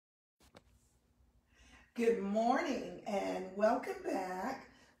Good morning and welcome back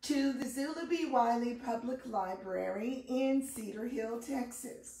to the Zula B. Wiley Public Library in Cedar Hill,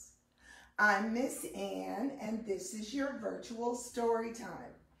 Texas. I'm Miss Ann and this is your virtual story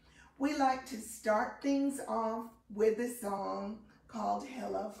time. We like to start things off with a song called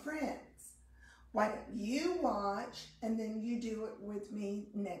Hello Friends. Why don't you watch and then you do it with me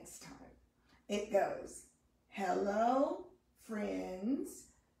next time. It goes, hello friends,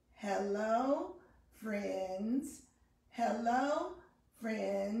 hello friends, hello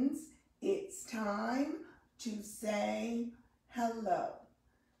friends, it's time to say hello.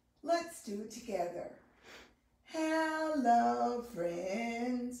 Let's do it together. Hello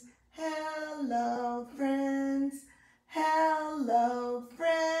friends, hello friends, hello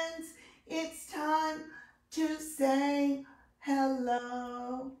friends, it's time to say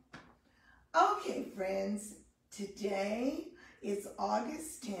hello. Okay friends, today is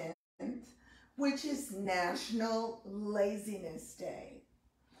August 10th, which is National Laziness Day.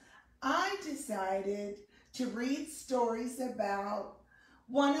 I decided to read stories about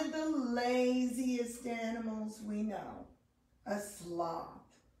one of the laziest animals we know, a sloth.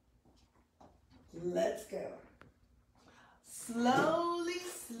 Let's go. Slowly,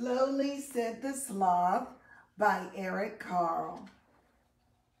 slowly, said the sloth by Eric Carle.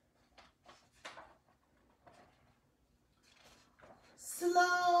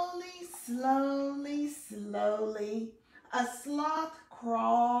 Slowly, slowly, slowly, a sloth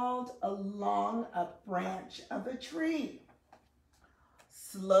crawled along a branch of a tree.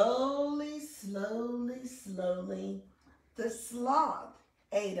 Slowly, slowly, slowly, the sloth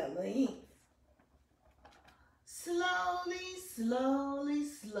ate a leaf. Slowly, slowly,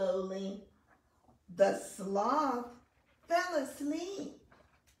 slowly, the sloth fell asleep.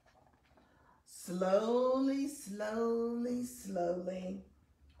 Slowly, slowly, slowly,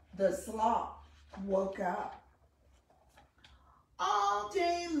 the sloth woke up. All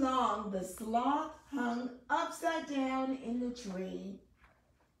day long, the sloth hung upside down in the tree.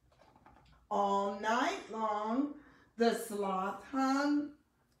 All night long, the sloth hung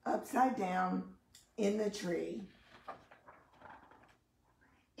upside down in the tree.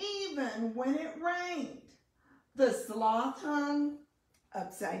 Even when it rained, the sloth hung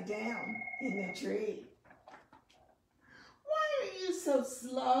upside down in the tree. Why are you so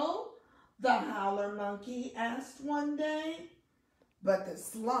slow? The howler monkey asked one day. But the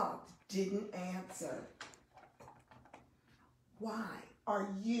sloth didn't answer. Why are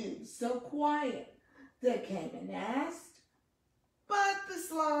you so quiet? They came and asked. But the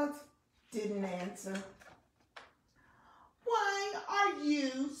sloth didn't answer. Why are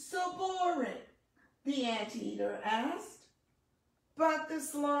you so boring? The anteater asked. But the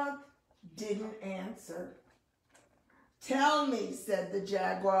sloth didn't answer. Tell me, said the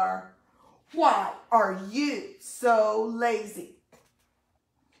jaguar, why are you so lazy?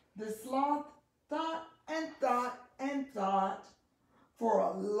 The sloth thought and thought and thought for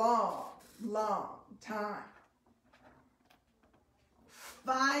a long, long time.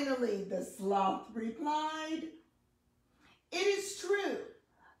 Finally, the sloth replied, it is true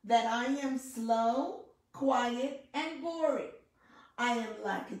that I am slow, quiet, and boring. I am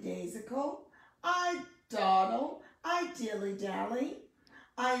lackadaisical, I dawdle, I dilly-dally.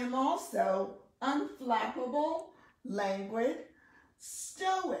 I am also unflappable, languid,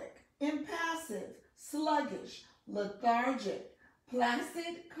 stoic, impassive, sluggish, lethargic,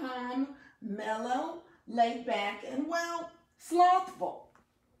 placid, calm, mellow, laid back, and, well, slothful.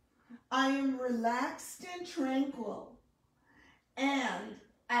 I am relaxed and tranquil, and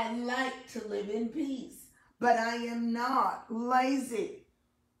I like to live in peace. But I am not lazy.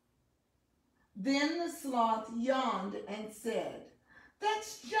 Then the sloth yawned and said,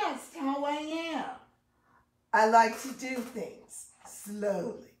 that's just how I am. I like to do things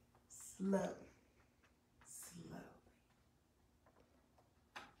slowly, slowly, slowly.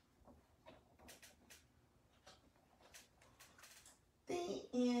 The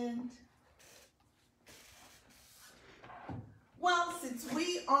end. Well, since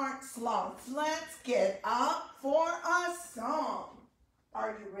we aren't sloths, let's get up for a song.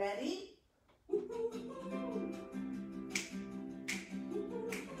 Are you ready?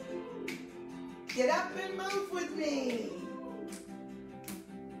 Get up and move with me.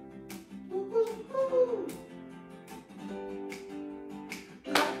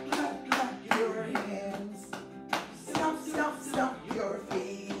 Clap, clap, clap your hands. Stomp, stomp, stomp your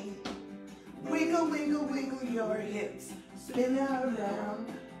feet. Wiggle, wiggle, wiggle your hips. Spin around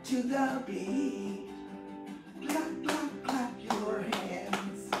to the beat. Clap, clap, clap your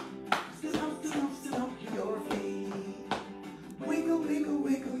hands. Stomp, stomp, stomp your feet. Wiggle, wiggle,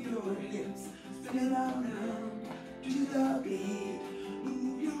 wiggle your hips. Spin around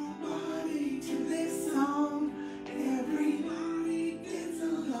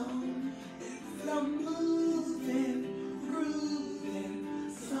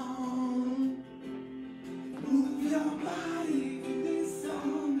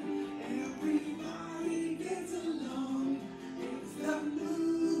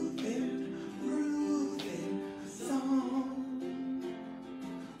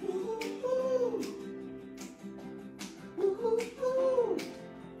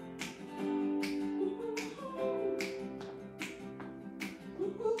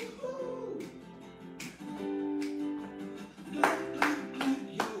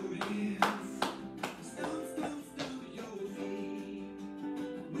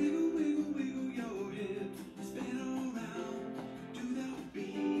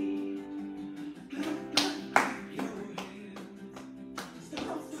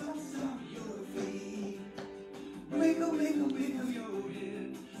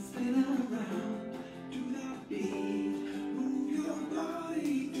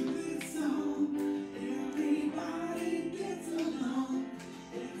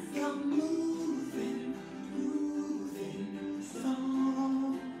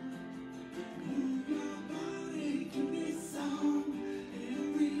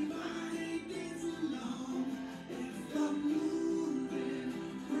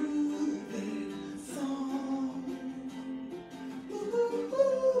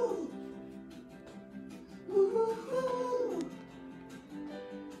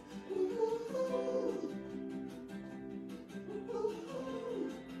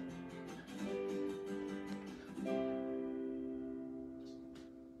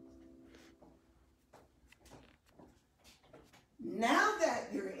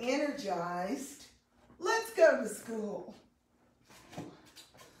energized, let's go to school.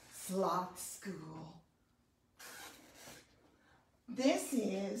 Sloth School. This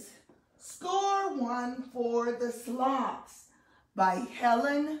is Score One for the Sloths by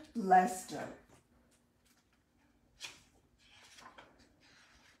Helen Lester.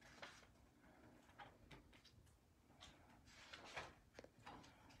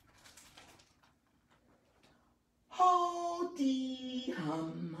 Ho-dee-hum.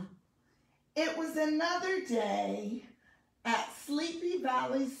 It was another day at Sleepy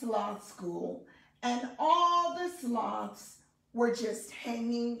Valley Sloth School, and all the sloths were just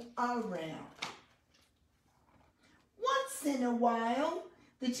hanging around. Once in a while,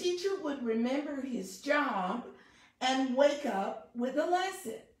 the teacher would remember his job and wake up with a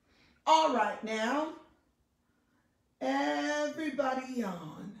lesson. All right now, everybody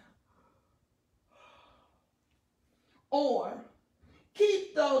yawn. Or,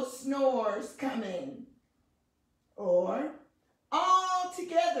 keep those snores coming. Or, all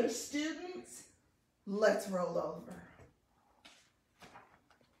together, students, let's roll over.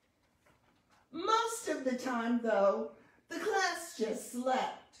 Most of the time, though, the class just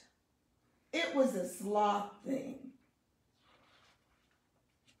slept. It was a sloth thing.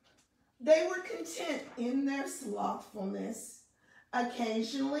 They were content in their slothfulness.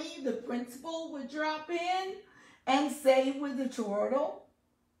 Occasionally, the principal would drop in and say with a chortle,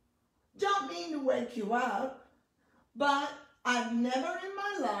 "Don't mean to wake you up, but I've never in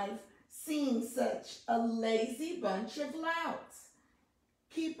my life seen such a lazy bunch of louts.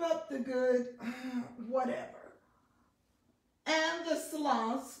 Keep up the good whatever." And the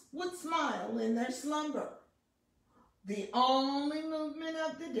sloths would smile in their slumber. The only movement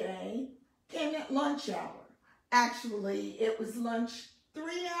of the day came at lunch hour. Actually, it was lunch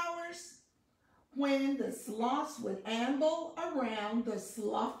 3 hours, when the sloths would amble around the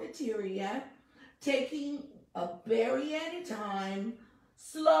slothiteria, taking a berry at a time,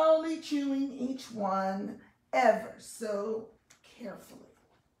 slowly chewing each one ever so carefully.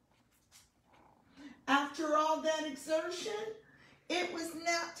 After all that exertion, it was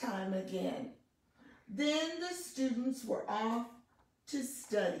nap time again. Then the students were off to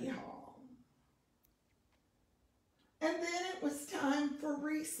study hall. And then it was time for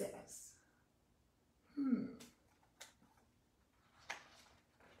recess.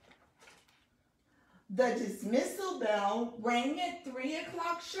 The dismissal bell rang at 3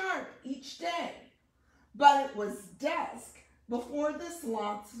 o'clock sharp each day, but it was dusk before the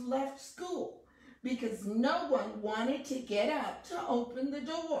sloths left school because no one wanted to get up to open the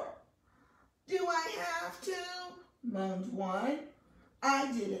door. "Do I have to?" moaned one.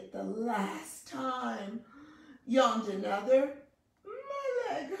 "I did it the last time," yawned another. "My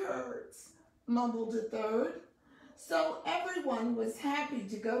leg hurts," mumbled a third. So everyone was happy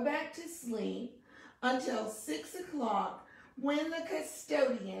to go back to sleep until 6 o'clock, when the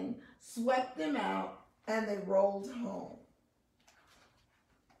custodian swept them out and they rolled home.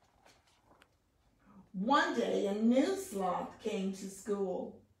 One day, a new sloth came to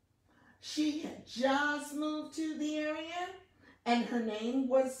school. She had just moved to the area, and her name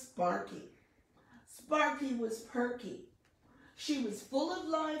was Sparky. Sparky was perky. She was full of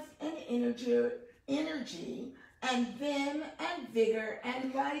life and energy and vim and vigor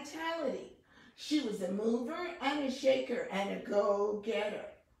and vitality. She was a mover and a shaker and a go-getter.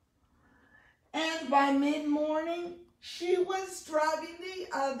 And by mid-morning, she was driving the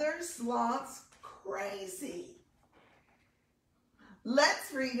other sloths crazy.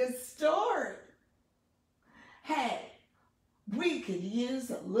 Let's read a story. Hey, we could use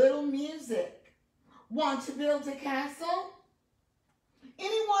a little music. Want to build a castle?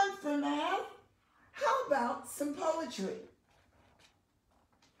 Anyone for math? How about some poetry?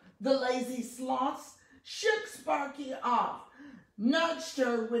 The lazy sloths shook Sparky off, nudged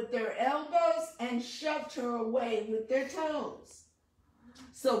her with their elbows, and shoved her away with their toes.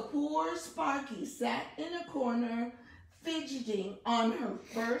 So poor Sparky sat in a corner, fidgeting on her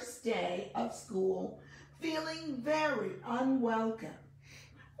first day of school, feeling very unwelcome.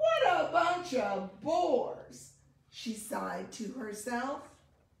 "What a bunch of bores," she sighed to herself.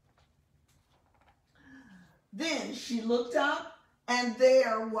 Then she looked up, and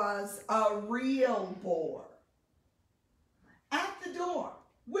there was a real boar at the door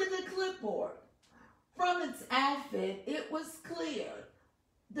with a clipboard. From its outfit, it was clear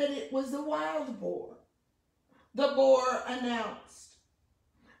that it was a wild boar. The boar announced,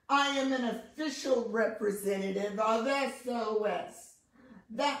 "I am an official representative of SOS.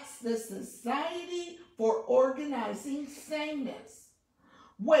 That's the Society for Organizing Sameness.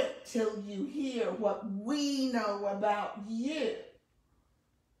 Wait till you hear what we know about you."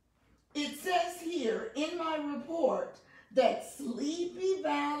 It says here in my report that Sleepy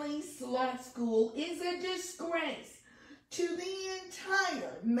Valley Sloth School is a disgrace to the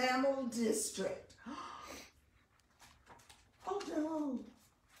entire mammal district. Oh no.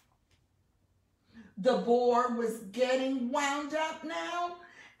 The boar was getting wound up now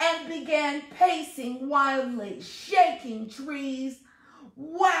and began pacing wildly, shaking trees,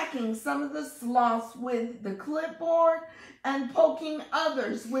 whacking some of the sloths with the clipboard, and poking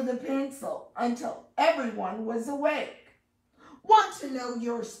others with a pencil until everyone was awake. Want to know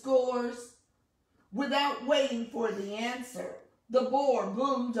your scores? Without waiting for the answer, the boar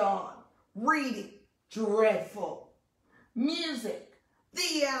boomed on. Reading, dreadful. Music,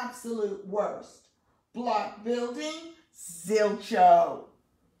 the absolute worst. Block building, zilcho.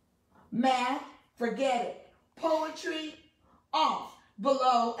 Math, forget it. Poetry, off,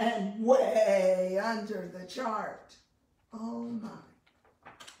 below, and way under the chart. Oh my.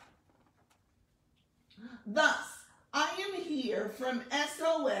 Thus, I am here from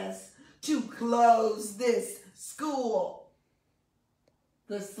SOS to close this school.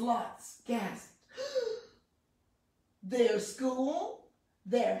 The sloths gasped. Their school?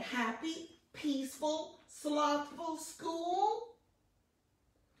 Their happy, peaceful, slothful school?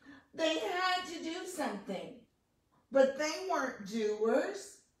 They had to do something, but they weren't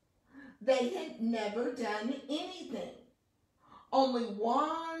doers. They had never done anything. Only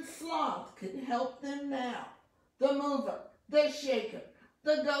one sloth could help them now. The mover, the shaker,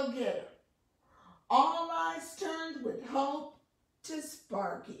 the go-getter. All eyes turned with hope to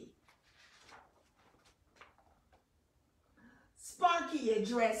Sparky. Sparky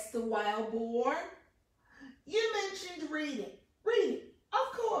addressed the wild boar. You mentioned reading. Reading,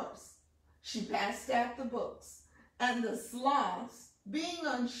 of course. She passed out the books, and the sloths, being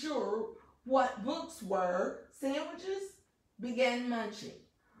unsure what books were, sandwiches, began munching.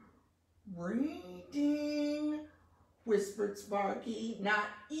 Reading, whispered Sparky, not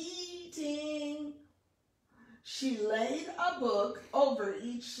eating. She laid a book over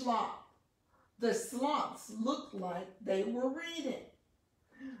each sloth. The sloths looked like they were reading.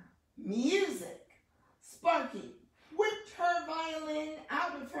 Music. Sparky whipped her violin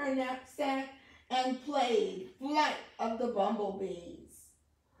out of her knapsack and played Flight of the Bumblebees,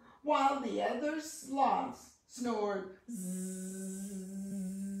 while the other sloths snored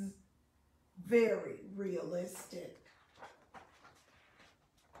zzz. Very realistic.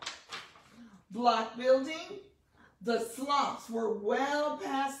 Block building. The sloths were well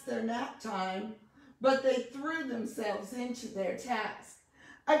past their nap time, but they threw themselves into their task.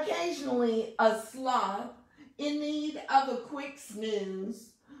 Occasionally, a sloth in need of a quick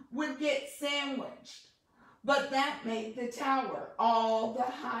snooze would get sandwiched, but that made the tower all the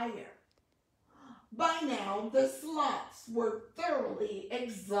higher. By now, the sloths were thoroughly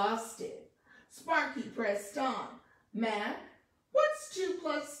exhausted. Sparky pressed on. Matt, what's 2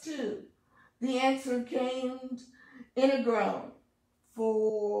 + 2? The answer came in a groan.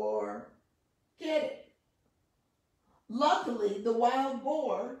 4. Get it. Luckily, the wild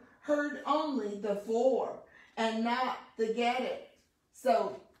boar heard only the 4 and not the get it,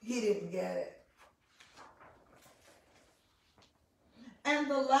 so he didn't get it.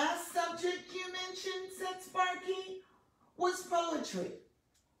 And the last subject you mentioned, said Sparky, was poetry.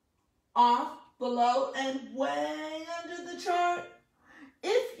 Off, below, and way under the chart.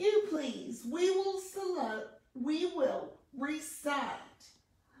 If you please, we will recite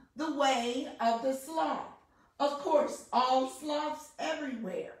The Way of the Sloth. Of course, all sloths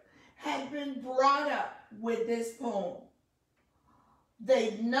everywhere had been brought up with this poem.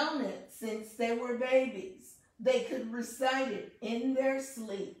 They'd known it since they were babies. They could recite it in their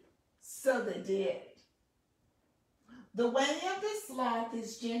sleep, so they did. The way of the sloth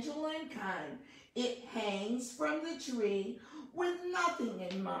is gentle and kind. It hangs from the tree with nothing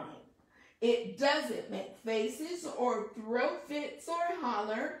in mind. It doesn't make faces or throw fits or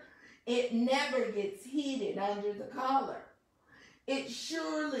holler. It never gets heated under the collar. It's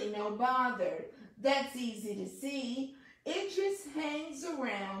surely no bother, that's easy to see. It just hangs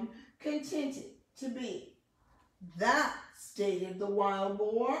around, contented to be. That, stated the wild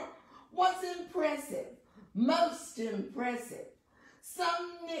boar, was impressive, most impressive.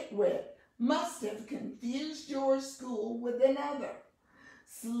 Some nitwit must have confused your school with another.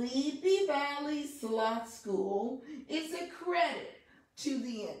 Sleepy Valley Sloth School is a credit to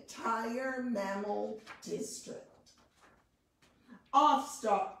the entire mammal district. Off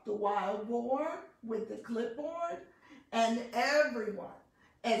stalked the wild boar with the clipboard, and everyone,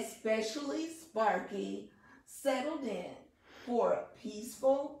 especially Sparky, settled in for a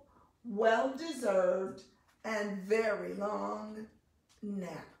peaceful, well-deserved, and very long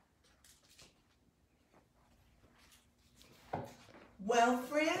nap. Well,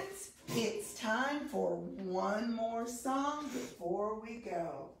 friends, it's time for one more song before we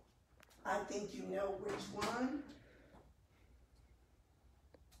go. I think you know which one.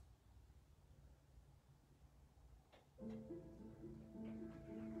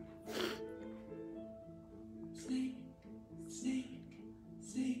 Snake, snake,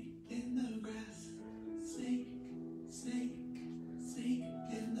 snake in the grass. Snake, snake, snake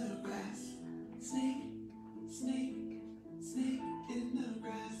in the grass. Snake, snake, snake in the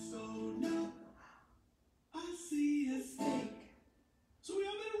grass. Oh no, I see a snake. So we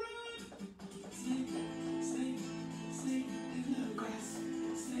all better run. Snake, snake, snake in the grass.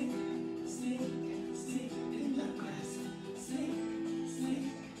 Snake, snake, snake in the grass. Snake, snake,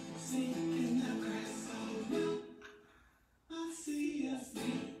 snake in the grass. Oh no, I see a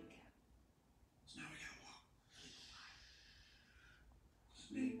snake. So now we gotta walk.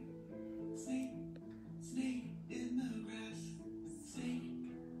 Snake, snake, snake in the grass. Snake,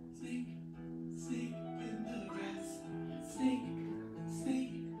 snake, snake in the grass. Snake,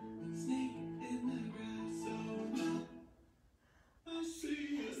 snake, snake in the grass. Oh no, I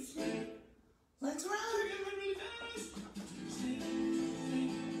see a snake. Let's run. We gotta run really fast. Snake,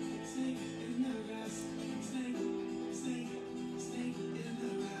 snake, snake in the grass. Snake, snake, snake in the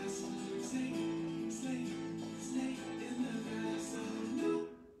grass. Snake, snake, snake in the grass. Oh no,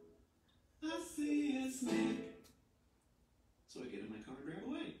 I see a snake. So I get in my car and drive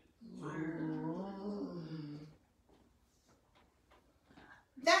away.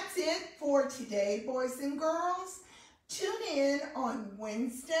 That's it for today, boys and girls. Tune in on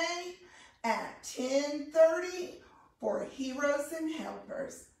Wednesday at 10:30 for Heroes and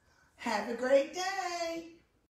Helpers. Have a great day.